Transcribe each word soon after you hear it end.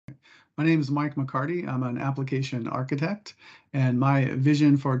My name is Mike McCarty. I'm an application architect, and my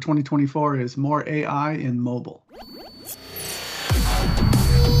vision for 2024 is more AI in mobile.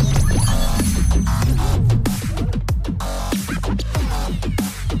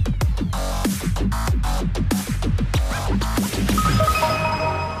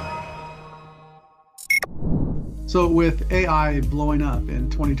 So with AI blowing up in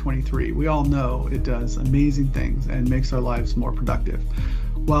 2023, we all know it does amazing things and makes our lives more productive.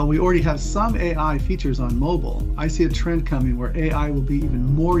 While we already have some AI features on mobile, I see a trend coming where AI will be even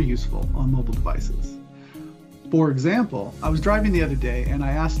more useful on mobile devices. For example, I was driving the other day and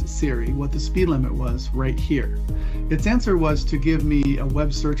I asked Siri what the speed limit was right here. Its answer was to give me a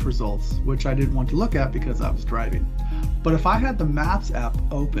web search results, which I didn't want to look at because I was driving. But if I had the Maps app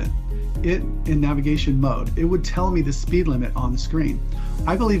open, in navigation mode, it would tell me the speed limit on the screen.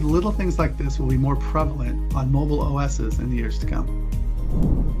 I believe little things like this will be more prevalent on mobile OSs in the years to come.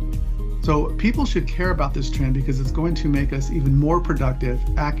 So people should care about this trend because it's going to make us even more productive,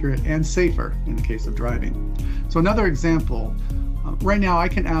 accurate, and safer in the case of driving. So another example, right now I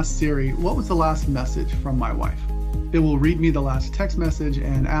can ask Siri, what was the last message from my wife? It will read me the last text message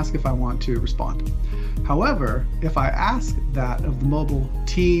and ask if I want to respond. However, if I ask that of the mobile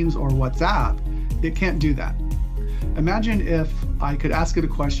Teams or WhatsApp, it can't do that. Imagine if I could ask it a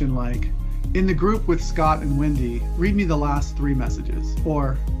question like, in the group with Scott and Wendy, read me the last 3 messages,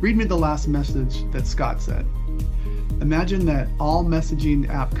 or read me the last message that Scott said. Imagine that all messaging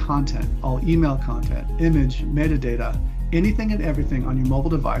app content, all email content, image, metadata, anything and everything on your mobile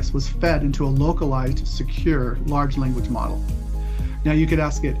device was fed into a localized, secure, large language model. Now you could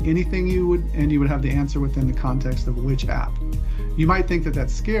ask it anything you would have the answer within the context of which app. You might think that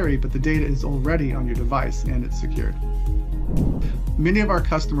that's scary, but the data is already on your device and it's secured. Many of our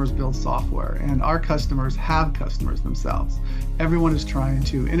customers build software, and our customers have customers themselves. Everyone is trying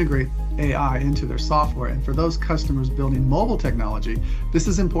to integrate AI into their software, and for those customers building mobile technology, this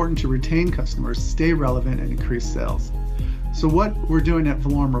is important to retain customers, stay relevant, and increase sales. So what we're doing at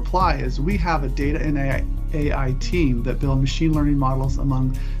Valorem Reply is we have a data and AI team that build machine learning models,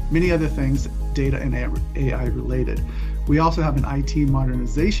 among many other things, data and AI related. We also have an IT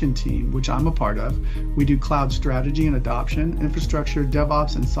modernization team, which I'm a part of. We do cloud strategy and adoption, infrastructure,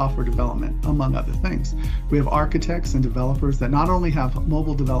 DevOps, and software development, among other things. We have architects and developers that not only have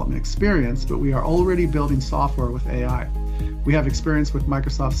mobile development experience, but we are already building software with AI. We have experience with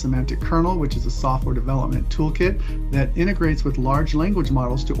Microsoft Semantic Kernel, which is a software development toolkit that integrates with large language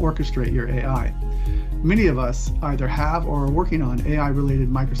models to orchestrate your AI. Many of us either have or are working on AI-related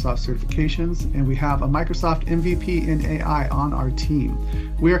Microsoft certifications, and we have a Microsoft MVP in AI on our team.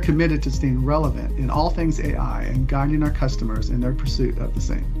 We are committed to staying relevant in all things AI and guiding our customers in their pursuit of the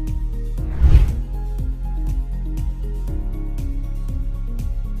same.